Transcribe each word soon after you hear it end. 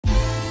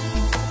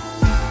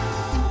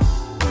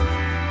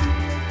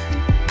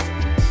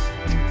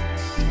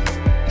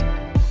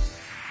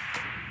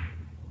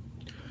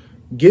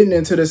Getting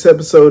into this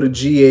episode of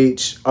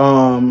GH.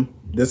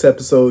 This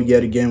episode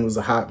yet again was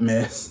a hot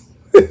mess.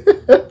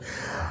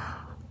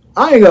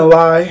 I ain't gonna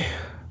lie.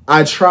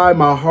 I try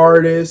my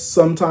hardest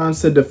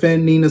sometimes to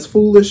defend Nina's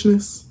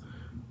foolishness.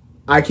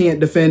 I can't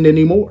defend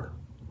anymore.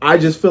 I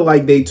just feel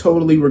like they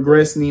totally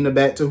regressed Nina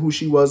back to who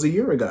she was a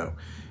year ago.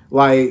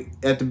 Like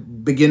at the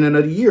beginning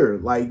of the year,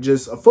 like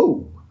just a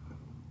fool.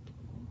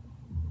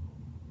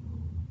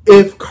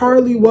 If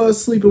Carly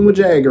was sleeping with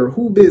Jagger,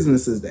 who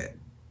business is that?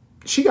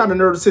 She got a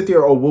nerve to sit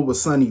there, oh, what would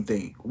Sonny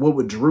think? What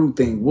would Drew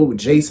think? What would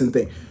Jason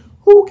think?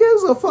 Who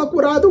gives a fuck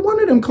what either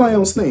one of them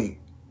clowns think?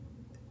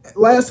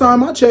 Last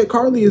time I checked,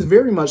 Carly is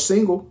very much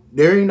single.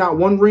 There ain't not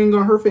one ring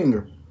on her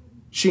finger.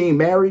 She ain't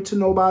married to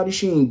nobody.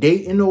 She ain't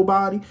dating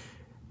nobody.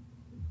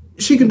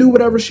 She can do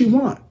whatever she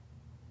want.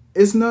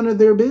 It's none of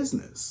their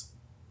business.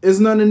 It's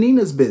none of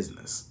Nina's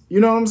business. You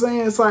know what I'm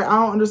saying? It's like,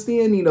 I don't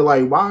understand, Nina.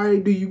 Like, why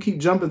do you keep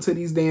jumping to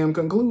these damn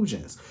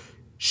conclusions?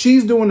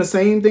 She's doing the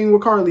same thing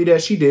with Carly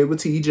that she did with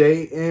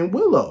TJ and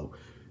Willow.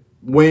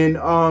 When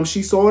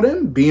she saw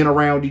them being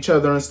around each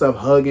other and stuff,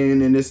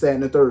 hugging and this, that,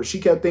 and the third, she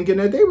kept thinking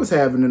that they was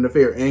having an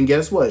affair. And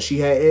guess what? She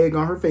had egg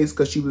on her face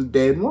because she was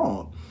dead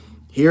wrong.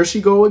 Here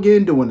she go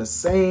again doing the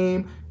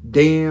same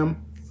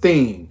damn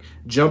thing,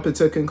 jumping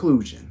to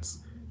conclusions.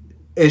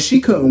 And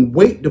she couldn't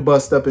wait to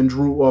bust up in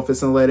Drew's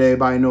office and let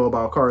everybody know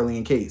about Carly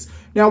and Case.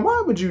 Now,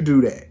 why would you do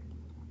that?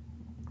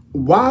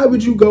 Why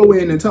would you go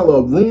in and tell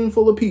a room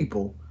full of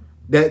people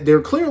that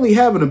they're clearly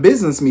having a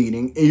business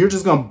meeting and you're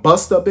just going to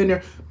bust up in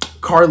there?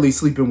 Carly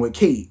sleeping with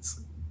Case.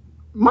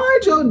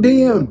 Mind your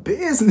damn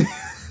business.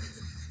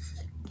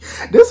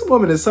 This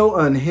woman is so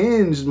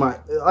unhinged.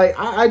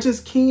 I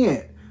just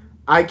can't.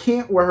 I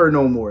can't with her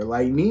no more.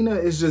 Like, Nina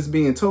is just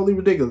being totally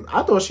ridiculous.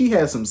 I thought she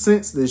had some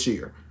sense this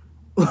year.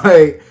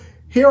 Like,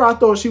 here I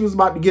thought she was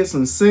about to get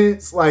some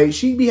sense. Like,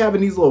 she'd be having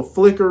these little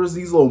flickers,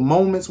 these little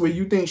moments where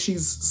you think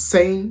she's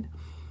sane.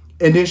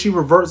 And then she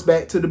reverts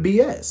back to the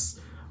BS.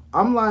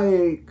 I'm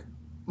like,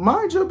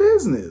 mind your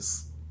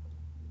business.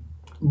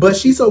 But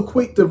she's so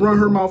quick to run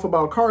her mouth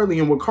about Carly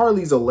and what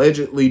Carly's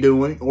allegedly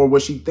doing or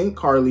what she think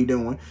Carly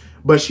doing.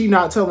 But she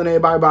not telling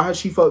everybody about how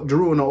she fucked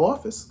Drew in the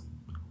office.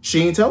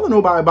 She ain't telling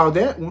nobody about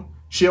that one.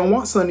 She don't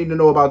want Sonny to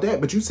know about that.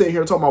 But you sit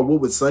here talking about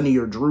what would Sonny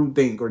or Drew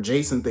think or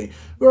Jason think.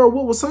 Girl,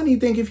 what would Sonny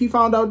think if he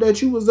found out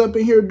that you was up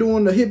in here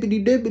doing the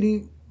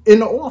hippity-dippity in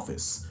the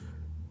office?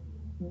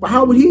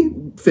 How would he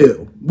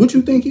feel? What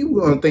you think he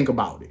was going to think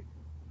about it?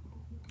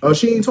 Oh,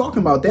 she ain't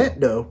talking about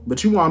that, though.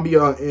 But you want to be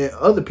in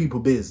other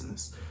people's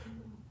business.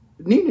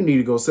 Nina need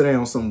to go sit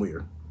down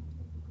somewhere.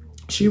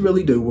 She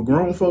really do. What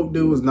grown folk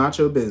do is not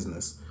your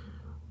business.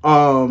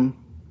 As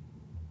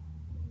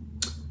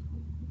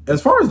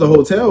far as the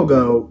hotel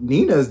go,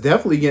 Nina is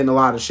definitely getting a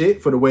lot of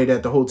shit for the way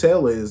that the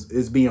hotel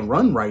is being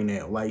run right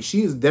now. Like,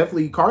 she is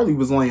definitely, Carly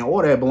was laying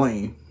all that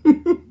blame.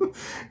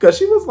 Because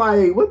she was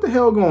like, what the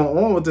hell going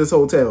on with this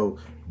hotel?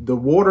 The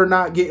water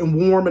not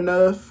getting warm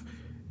enough.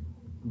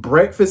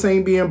 Breakfast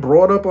ain't being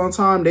brought up on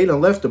time. They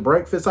done left the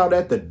breakfast out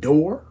at the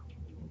door.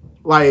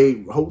 Like,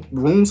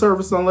 room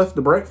service done left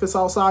the breakfast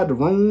outside the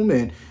room.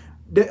 And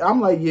I'm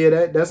like,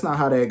 yeah, that's not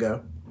how that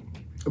go.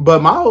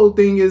 But my whole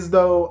thing is,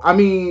 though, I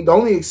mean, the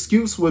only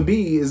excuse would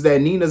be is that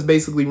Nina's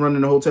basically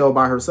running the hotel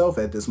by herself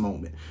at this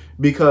moment.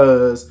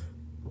 Because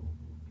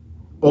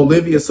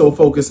Olivia's so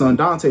focused on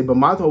Dante. But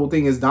my whole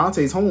thing is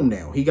Dante's home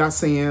now. He got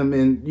Sam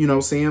and, you know,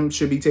 Sam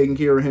should be taking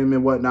care of him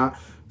and whatnot.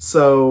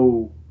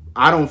 So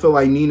I don't feel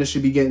like Nina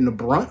should be getting the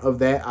brunt of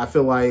that. I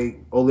feel like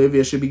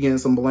Olivia should be getting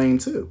some blame,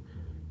 too.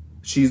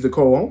 She's the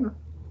co-owner.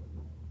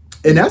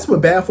 And that's what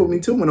baffled me,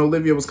 too, when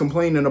Olivia was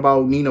complaining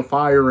about Nina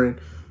firing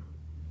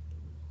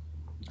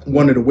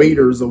one of the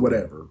waiters or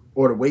whatever,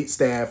 or the wait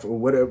staff or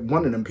whatever,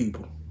 one of them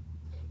people.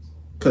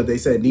 Because they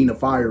said Nina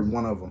fired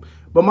one of them.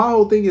 But my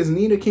whole thing is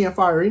Nina can't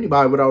fire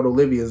anybody without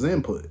Olivia's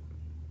input.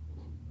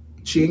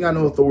 She ain't got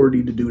no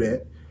authority to do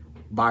that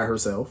by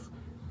herself.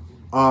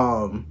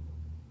 But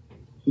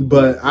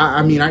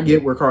I mean, I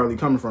get where Carly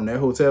coming from. That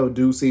hotel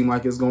do seem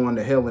like it's going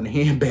to hell in a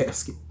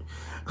handbasket.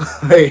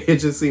 Like, it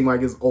just seemed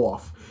like it's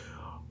off.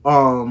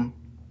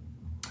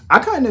 I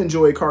kind of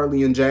enjoy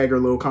Carly and Jagger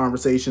little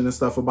conversation and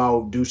stuff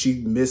about do she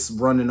miss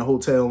running the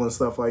hotel and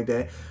stuff like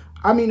that.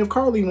 I mean, if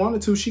Carly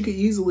wanted to, she could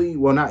easily,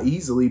 well, not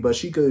easily, but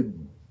she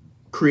could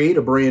create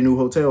a brand new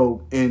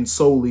hotel and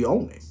solely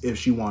own it if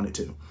she wanted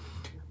to.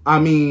 I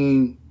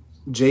mean,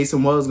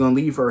 Jason was going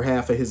to leave her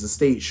half of his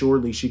estate.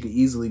 Surely she could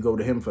easily go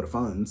to him for the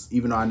funds,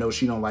 even though I know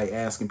she don't like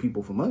asking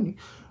people for money.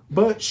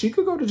 But she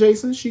could go to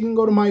Jason. She can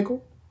go to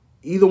Michael.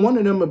 Either one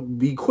of them would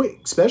be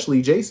quick,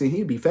 especially Jason.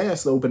 He'd be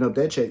fast to open up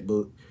that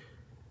checkbook.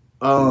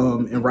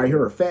 And write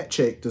her a fat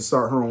check to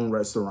start her own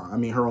restaurant. I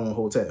mean, her own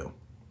hotel.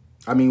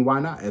 I mean, why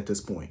not at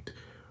this point?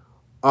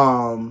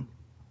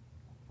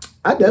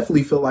 I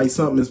definitely feel like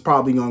something is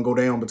probably going to go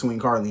down between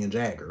Carly and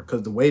Jagger.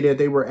 Because the way that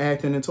they were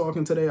acting and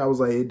talking today, I was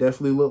like, it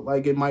definitely looked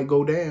like it might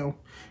go down.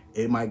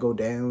 It might go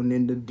down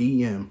in the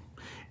DM.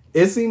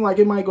 It seemed like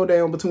it might go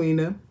down between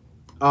them.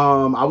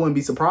 I wouldn't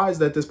be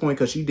surprised at this point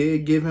because she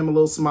did give him a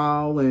little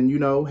smile and, you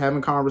know,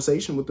 having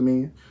conversation with the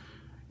man.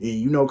 And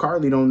you know,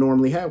 Carly don't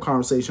normally have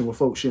conversation with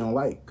folks she don't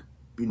like.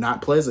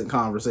 Not pleasant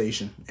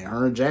conversation. And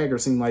her and Jagger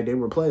seemed like they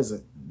were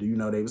pleasant. You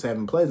know, they was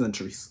having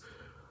pleasantries.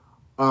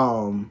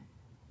 So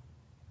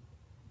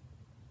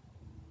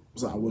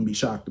I wouldn't be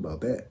shocked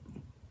about that.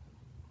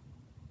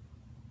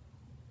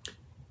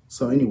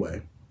 So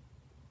anyway,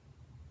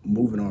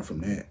 moving on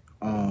from that.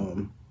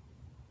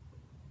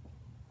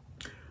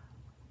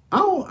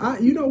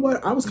 You know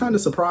what? I was kind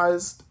of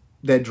surprised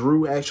that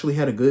Drew actually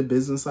had a good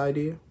business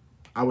idea.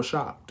 I was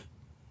shocked.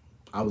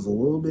 I was a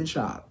little bit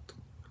shocked.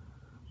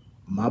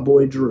 My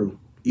boy Drew,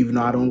 even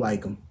though I don't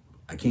like him,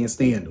 I can't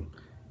stand him,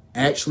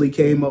 actually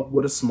came up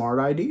with a smart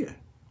idea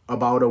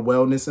about a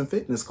wellness and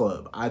fitness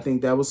club. I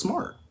think that was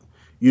smart.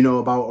 You know,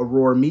 about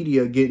Aurora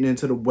Media getting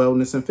into the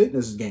wellness and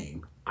fitness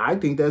game. I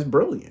think that's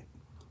brilliant.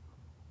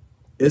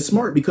 It's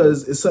smart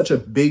because it's such a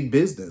big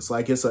business.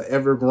 Like, it's an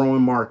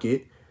ever-growing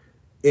market.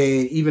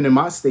 And even in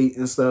my state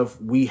and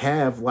stuff, we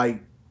have,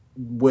 like,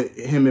 what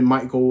him and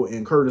Michael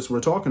and Curtis were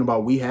talking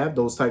about, we have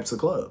those types of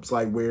clubs,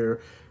 like,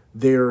 where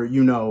they're,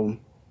 you know,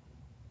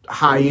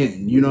 high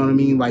end, you know what I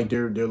mean? Like,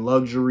 they're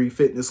luxury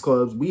fitness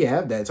clubs. We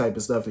have that type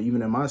of stuff.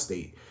 Even in my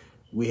state,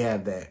 we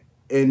have that.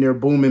 And they're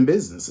booming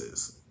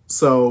businesses.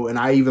 So, and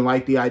I even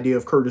like the idea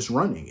of Curtis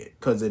running it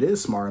because it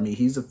is smart. I mean,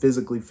 he's a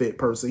physically fit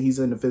person. He's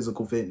into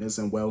physical fitness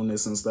and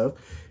wellness and stuff.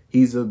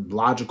 He's a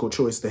logical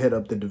choice to head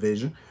up the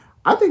division.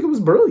 I think it was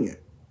brilliant.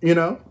 You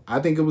know, I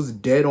think it was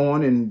dead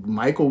on, and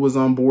Michael was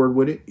on board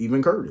with it.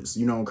 Even Curtis,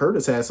 you know,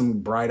 Curtis had some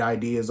bright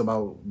ideas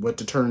about what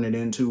to turn it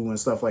into and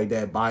stuff like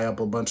that. Buy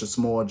up a bunch of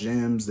small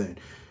gyms and,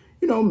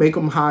 you know, make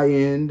them high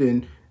end.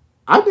 And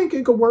I think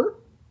it could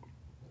work.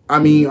 I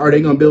mean, are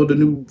they going to build a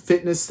new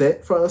fitness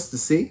set for us to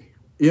see?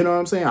 You know what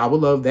I'm saying? I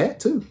would love that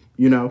too.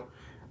 You know,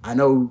 I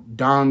know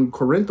Don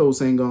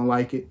Corinthos ain't going to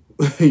like it,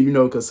 you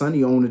know, because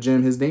Sonny owned a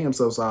gym his damn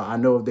self. So I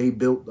know if they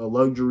built a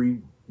luxury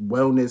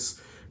wellness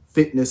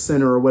fitness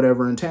center or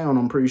whatever in town,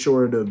 I'm pretty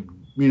sure to,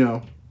 you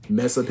know,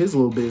 mess up his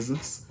little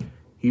business.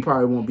 He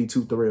probably won't be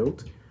too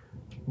thrilled.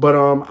 But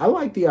I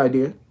like the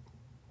idea.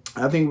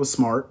 I think it was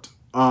smart.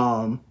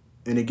 And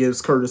it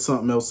gives Curtis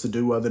something else to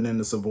do other than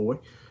the Savoy.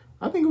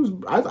 I think it was,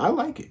 I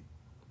like it.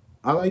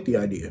 I like the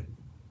idea.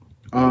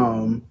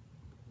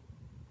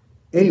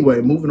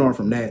 Anyway, moving on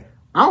from that,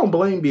 I don't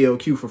blame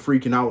BLQ for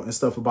freaking out and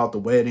stuff about the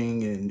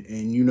wedding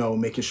and you know,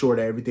 making sure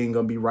that everything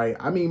gonna be right.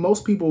 I mean,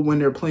 most people, when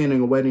they're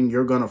planning a wedding,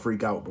 you're gonna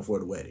freak out before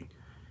the wedding.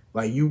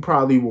 Like, you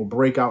probably will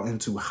break out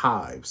into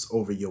hives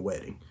over your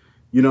wedding.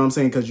 You know what I'm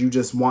saying? Because you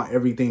just want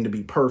everything to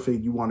be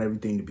perfect. You want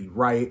everything to be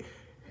right.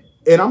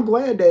 And I'm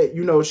glad that,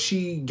 you know,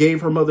 she gave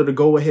her mother the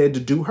go ahead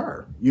to do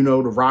her, you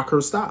know, to rock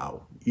her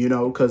style, you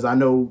know, because I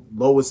know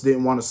Lois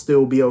didn't want to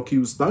steal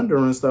BLQ's thunder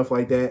and stuff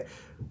like that.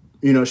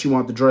 You know, she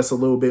wanted to dress a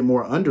little bit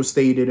more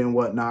understated and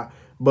whatnot.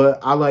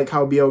 But I like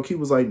how BLQ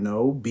was like,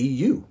 no, be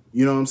you.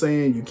 You know what I'm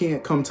saying? You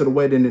can't come to the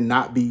wedding and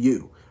not be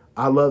you.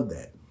 I love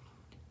that.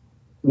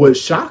 What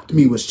shocked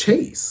me was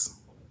Chase.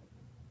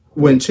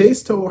 When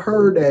Chase told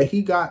her that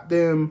he got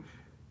them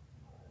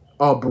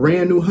a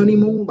brand new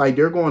honeymoon, like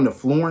they're going to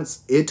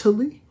Florence,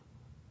 Italy.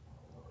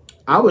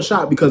 I was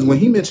shocked because when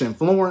he mentioned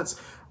Florence,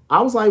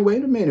 I was like,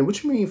 wait a minute,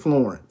 what you mean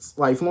Florence?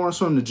 Like Florence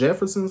from the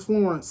Jeffersons,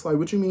 Florence? Like,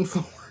 what you mean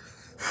Florence?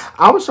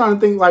 I was trying to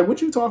think, like,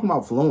 what you talking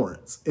about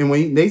Florence? And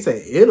when they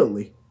say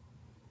Italy,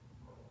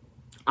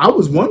 I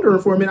was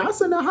wondering for a minute. I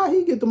said, now how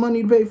he get the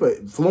money to pay for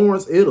it?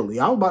 Florence, Italy.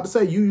 I was about to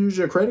say, you use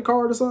your credit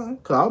card or something?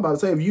 Because I was about to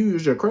say, if you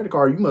use your credit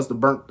card, you must have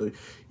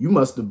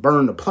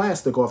burned the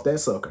plastic off that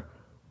sucker.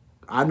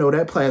 I know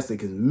that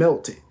plastic is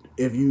melted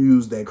if you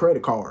use that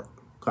credit card.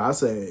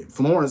 Because I said,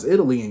 Florence,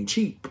 Italy ain't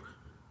cheap.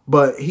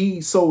 But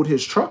he sold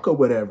his truck or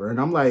whatever. And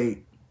I'm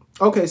like,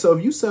 okay, so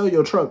if you sell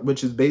your truck,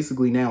 which is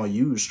basically now a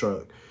used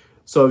truck,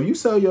 so if you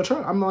sell your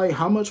truck, I'm like,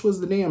 how much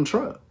was the damn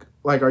truck?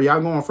 Like, are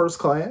y'all going first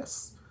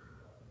class?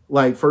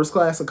 Like, first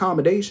class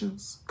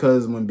accommodations?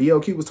 Because when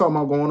BLQ was talking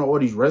about going to all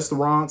these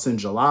restaurants and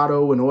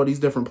gelato and all these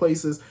different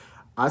places,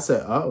 I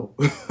said, oh,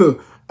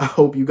 I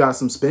hope you got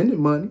some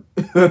spending money.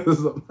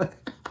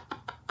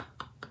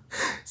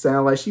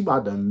 Sound like she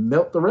about to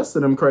melt the rest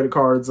of them credit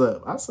cards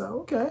up. I said,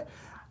 okay.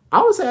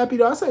 I was happy,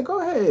 though. I said, go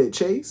ahead,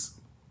 Chase.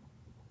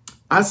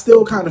 I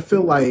still kind of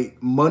feel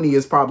like money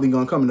is probably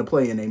going to come into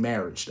play in a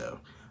marriage, though.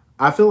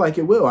 I feel like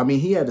it will. I mean,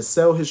 he had to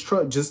sell his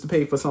truck just to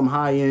pay for some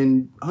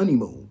high-end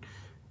honeymoon.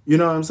 You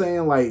know what I'm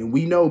saying? Like,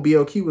 we know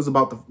BLQ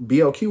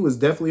was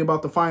definitely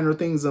about the finer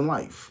things in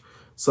life.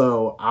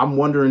 So I'm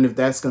wondering if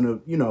that's going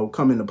to, you know,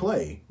 come into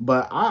play.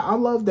 But I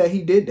love that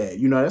he did that.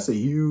 You know, that's a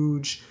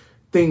huge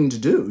thing to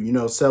do. You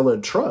know, sell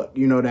a truck,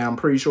 you know, that I'm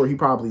pretty sure he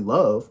probably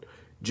loved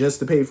just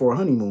to pay for a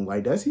honeymoon.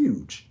 Like, that's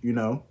huge, you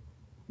know.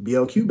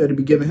 BLQ better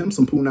be giving him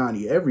some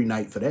punani every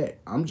night for that.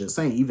 I'm just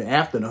saying, even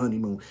after the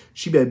honeymoon,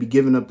 she better be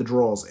giving up the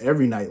draws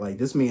every night. Like,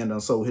 this man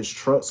done sold his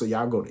truck so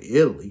y'all go to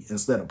Italy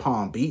instead of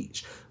Palm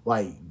Beach.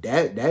 Like,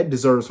 that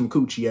deserves some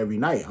coochie every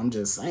night. I'm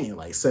just saying,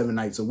 like, 7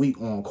 nights a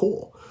week on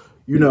call.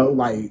 You know,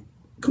 like,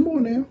 come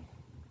on now.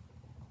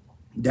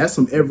 That's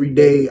some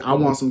everyday, I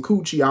want some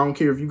coochie. I don't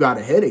care if you got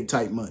a headache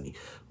type money.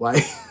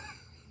 Like,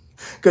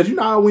 Cause you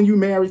know how when you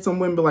marry some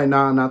women be like,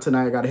 nah, not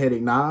tonight, I got a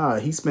headache. Nah,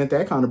 he spent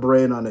that kind of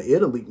bread on the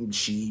Italy.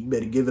 She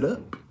better give it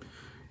up.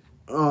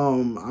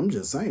 I'm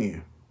just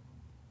saying.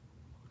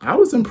 I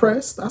was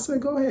impressed. I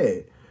said, go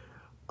ahead.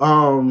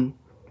 So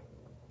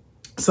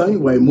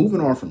anyway,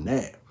 moving on from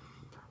that.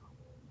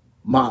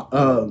 My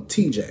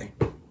TJ.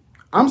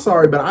 I'm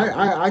sorry, but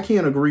I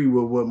can't agree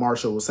with what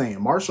Marshall was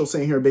saying. Marshall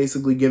sitting here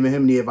basically giving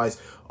him the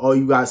advice, oh,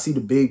 you gotta see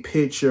the big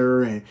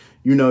picture, and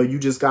you know, you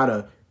just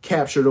gotta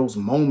capture those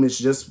moments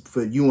just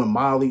for you and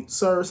Molly.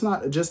 Sir, it's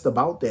not just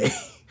about that.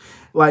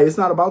 Like, it's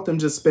not about them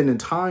just spending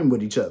time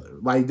with each other.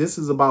 Like, this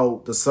is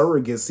about the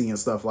surrogacy and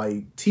stuff.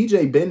 Like,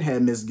 TJ Ben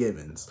had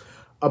misgivings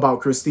about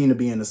Christina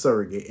being a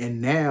surrogate,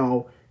 and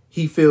now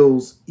he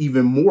feels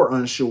even more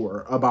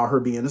unsure about her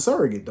being a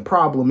surrogate. The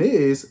problem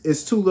is,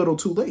 it's too little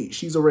too late.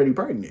 She's already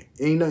pregnant.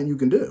 Ain't nothing you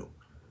can do.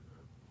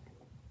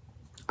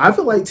 I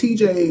feel like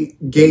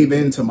TJ gave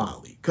in to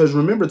Molly. Because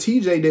remember,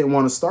 TJ didn't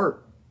want to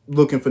start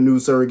looking for new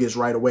surrogates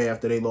right away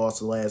after they lost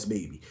the last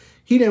baby.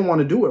 He didn't want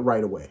to do it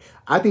right away.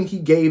 I think he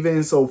gave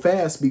in so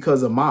fast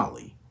because of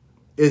Molly.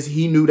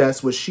 He knew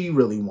that's what she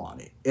really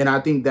wanted. And I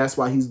think that's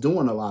why he's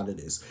doing a lot of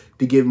this,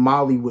 to give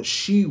Molly what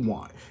she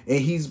wants. And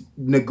he's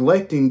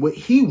neglecting what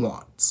he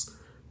wants.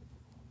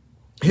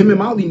 Him and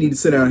Molly need to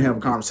sit down and have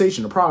a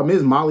conversation. The problem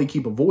is Molly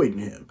keep avoiding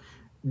him.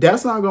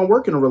 That's not going to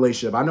work in a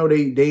relationship. I know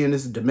they in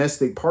this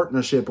domestic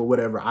partnership or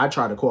whatever. I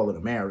try to call it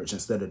a marriage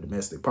instead of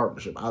domestic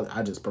partnership.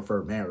 I just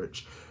prefer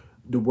marriage.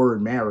 The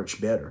word marriage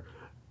better.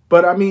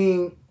 But I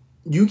mean,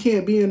 you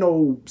can't be in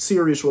no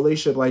serious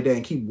relationship like that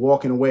and keep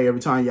walking away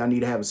every time y'all need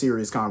to have a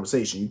serious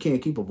conversation. You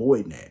can't keep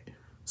avoiding that.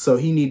 So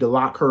he need to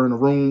lock her in a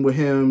room with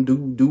him,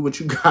 do what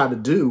you got to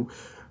do.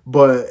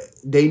 But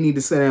they need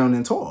to sit down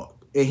and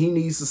talk. And he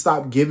needs to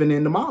stop giving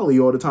in to Molly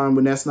all the time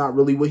when that's not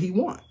really what he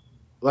wants.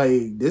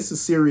 Like, this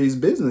is serious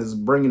business,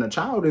 bringing a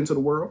child into the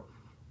world.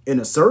 And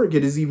a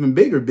surrogate is even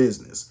bigger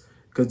business.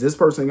 Because this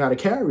person got to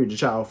carry the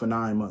child for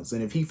 9 months.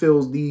 And if he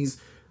feels these,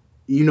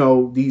 you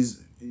know,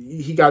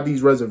 he got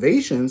these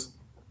reservations,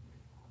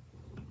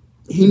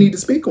 he need to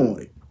speak on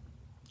it.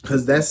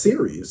 Because that's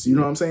serious. You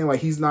know what I'm saying?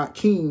 Like, he's not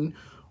keen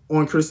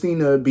on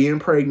Christina being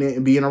pregnant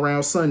and being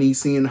around Sonny,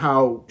 seeing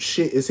how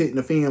shit is hitting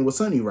the fan with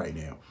Sonny right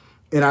now.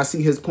 And I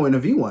see his point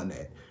of view on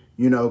that,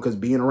 you know, because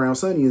being around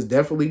Sonny is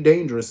definitely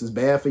dangerous. It's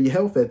bad for your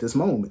health at this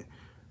moment.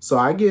 So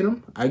I get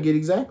him. I get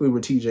exactly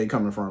where TJ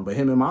coming from. But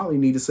him and Molly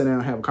need to sit down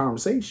and have a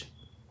conversation.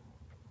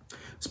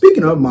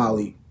 Speaking of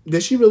Molly,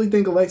 did she really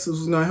think Alexis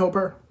was going to help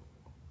her?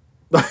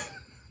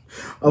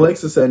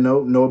 Alexis said,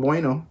 no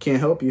bueno, can't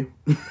help you.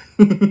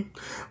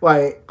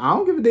 Like, I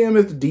don't give a damn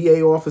if the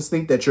DA office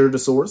think that you're the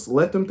source.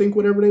 Let them think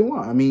whatever they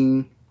want. I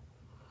mean,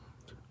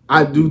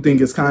 I do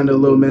think it's kind of a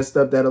little messed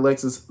up that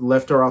Alexis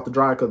left her out to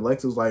dry, because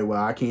Alexis was like,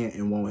 well, I can't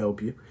and won't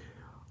help you.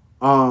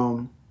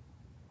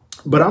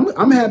 But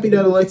I'm happy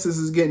that Alexis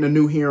is getting a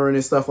new hearing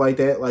and stuff like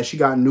that. Like, she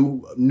got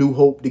new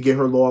hope to get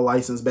her law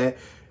license back,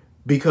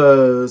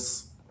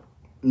 because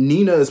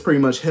Nina is pretty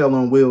much hell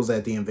on wheels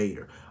at the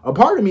Invader. A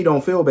part of me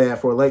don't feel bad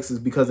for Alexis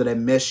because of that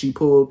mess she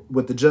pulled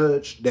with the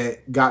judge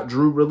that got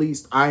Drew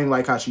released. I ain't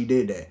like how she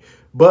did that.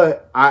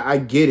 But I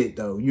get it,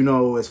 though. You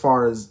know, as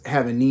far as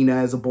having Nina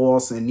as a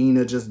boss and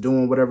Nina just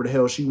doing whatever the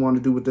hell she wanted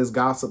to do with this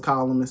gossip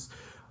columnist.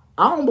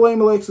 I don't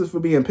blame Alexis for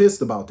being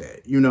pissed about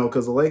that, you know,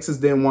 because Alexis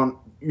didn't want,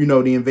 you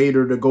know, the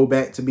Invader to go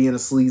back to being a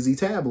sleazy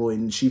tabloid.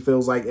 And she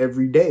feels like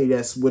every day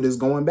that's what it's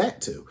going back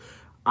to.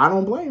 I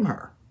don't blame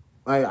her.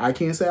 I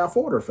can't say I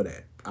fought her for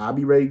that. I'll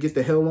be ready to get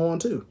the hell on,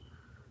 too.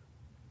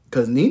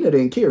 Because Nina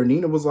didn't care.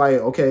 Nina was like,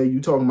 okay, you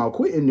talking about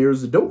quitting,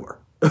 there's the door.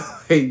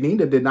 Hey,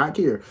 Nina did not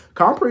care.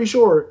 I'm pretty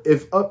sure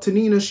if up to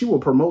Nina, she will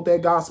promote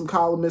that gossip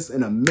columnist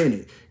in a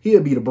minute.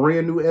 He'll be the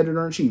brand new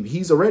editor-in-chief.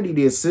 He's already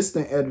the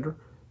assistant editor.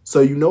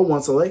 So you know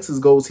once Alexis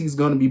goes, he's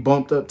going to be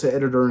bumped up to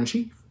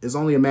editor-in-chief. It's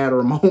only a matter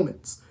of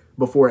moments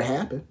before it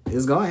happens.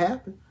 It's going to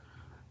happen.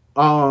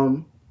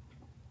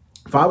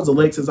 If I was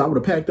Alexis, I would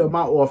have packed up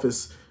my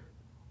office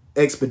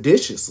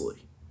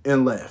expeditiously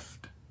and left.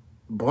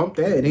 Bump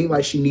that. It ain't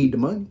like she need the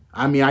money.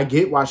 I mean, I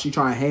get why she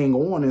trying to hang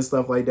on and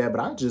stuff like that,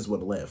 but I just would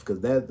have left, because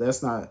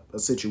that's not a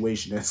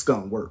situation that's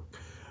gonna work.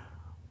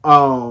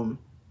 So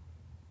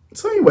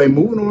anyway,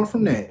 moving on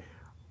from that,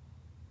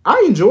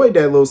 I enjoyed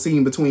that little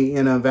scene between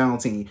Anna and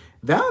Valentine.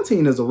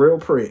 Valentine is a real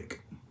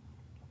prick.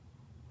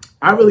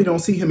 I really don't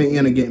see him and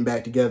Anna getting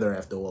back together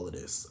after all of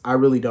this. I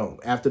really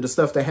don't. After the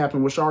stuff that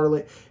happened with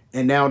Charlotte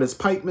and now this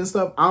Pipeman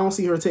stuff, I don't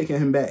see her taking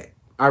him back.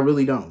 I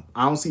really don't.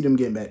 I don't see them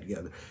getting back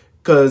together.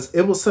 Because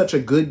it was such a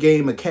good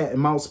game of cat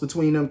and mouse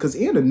between them. Because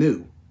Anna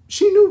knew.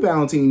 She knew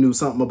Valentine knew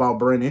something about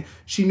Brennan.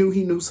 She knew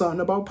he knew something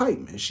about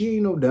Pipeman. She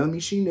ain't no dummy.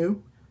 She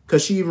knew.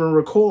 Because she even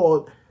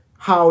recalled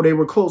how they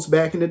were close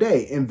back in the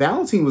day. And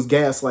Valentine was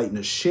gaslighting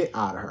the shit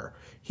out of her.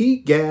 He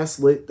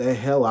gaslit the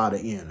hell out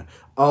of Anna.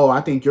 Oh,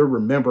 I think you're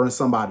remembering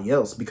somebody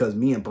else because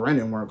me and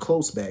Brennan weren't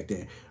close back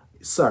then.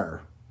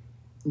 Sir,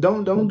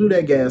 don't do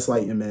that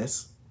gaslighting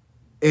mess.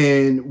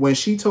 And when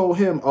she told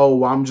him, oh,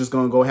 well, I'm just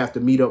going to go have to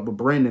meet up with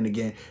Brendan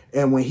again.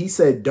 And when he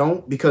said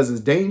don't because it's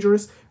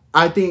dangerous,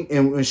 I think,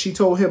 and when she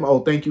told him, oh,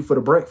 thank you for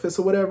the breakfast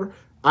or whatever,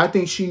 I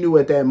think she knew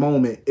at that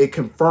moment, it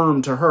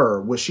confirmed to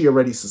her what she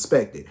already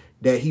suspected,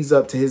 that he's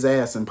up to his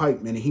ass in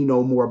Pikeman and he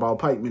know more about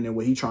Pikeman than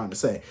what he trying to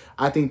say.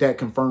 I think that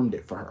confirmed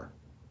it for her.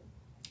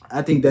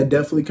 I think that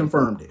definitely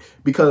confirmed it.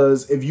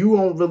 Because if you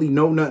don't really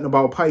know nothing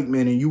about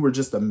Pikeman and you were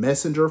just a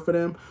messenger for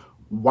them,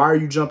 why are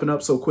you jumping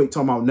up so quick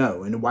talking about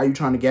no? And why are you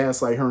trying to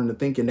gaslight her into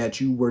thinking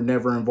that you were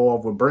never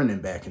involved with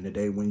Brennan back in the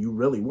day when you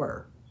really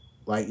were?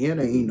 Like,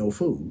 Anna ain't no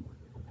fool.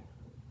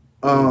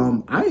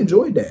 I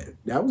enjoyed that.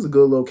 That was a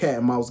good little cat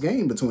and mouse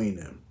game between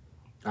them.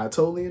 I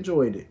totally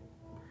enjoyed it.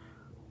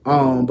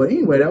 But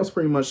anyway, that was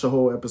pretty much the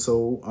whole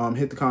episode.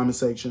 Hit the comment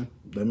section.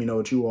 Let me know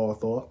what you all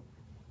thought.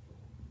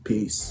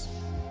 Peace.